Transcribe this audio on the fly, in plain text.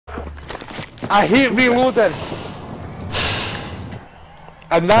I hate reloading.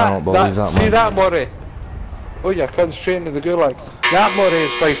 And see that Murray? Oh, you're concentrating to the gulag. That Murray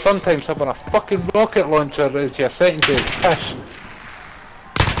is why sometimes having a fucking rocket launcher is your secondary piss.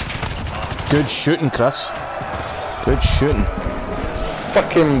 Good shooting, Chris. Good shooting.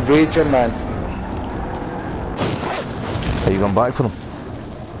 Fucking raging, man. Are you going back for him?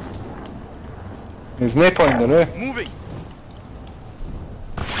 There's no point in the roof. Moving.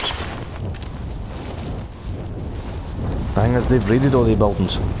 The thing is, they've raided all the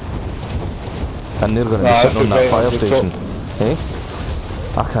buildings. And they're going to be sitting on that fire station. Eh?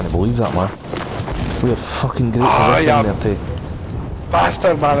 I can't believe that, man. We had fucking great position there too.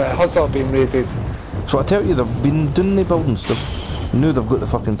 Bastard, man, it has all been raided. So I tell you, they've been doing the buildings. They knew they've got the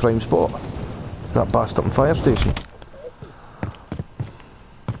fucking prime spot. That bastard fire station.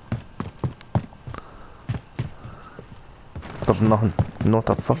 There's nothing. Not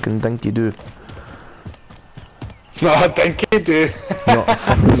a fucking dinky do. Not a dinky do. Not a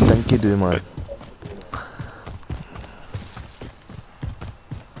fucking dinky do, man.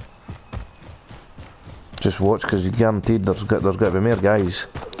 Just watch, because you're guaranteed there's got to be more guys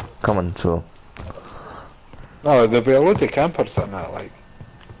coming, so... No, there'll be a load of campers in that, like...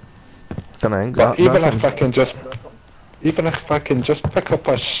 Can I think but that, even if I can just... Even if I can just pick up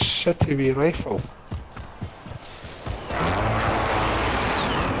a shitty wee rifle...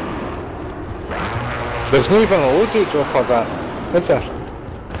 There's not even a loadout drop of that, is there?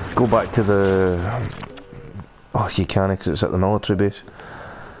 Go back to the... Oh, you can't, because it's at the military base.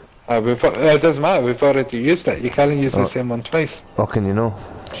 It doesn't matter, we've already used it. You can't use the same one twice. Oh, can you know?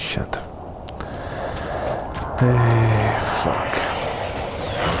 Shit. Fuck.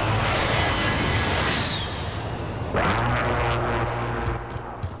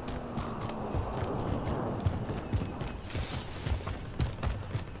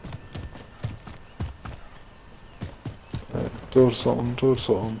 Door something, door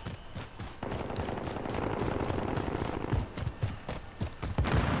something.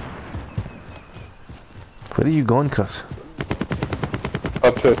 Where are you going, Chris?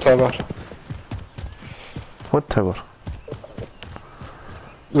 Up to the tower. What tower?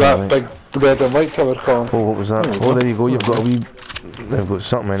 That big red and white tower column. Oh, what was that? Oh, there you go, you've got a wee... I've got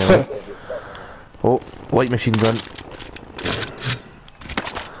something anyway. Oh, light machine gun.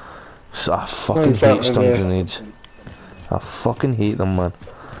 I fucking hate stun grenades. I fucking hate them, man.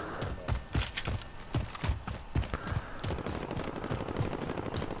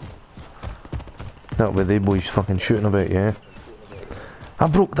 That'll be they boys fucking shooting about, yeah. I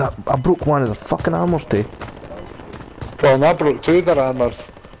broke one of the fucking armors too. Well, I broke two of their armors.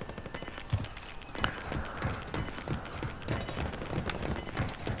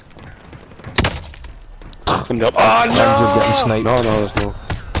 Oh no! I'm just getting sniped. No, there's no.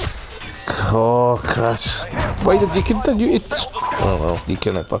 Oh, Chris. Why did you continue to... Oh well, you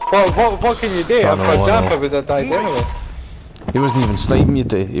couldn't, but... Well, what can you do? If I jump, I would have died anyway. He wasn't even sniping you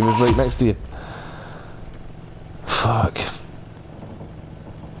too, he was right next to you. Fuck.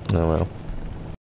 Oh well.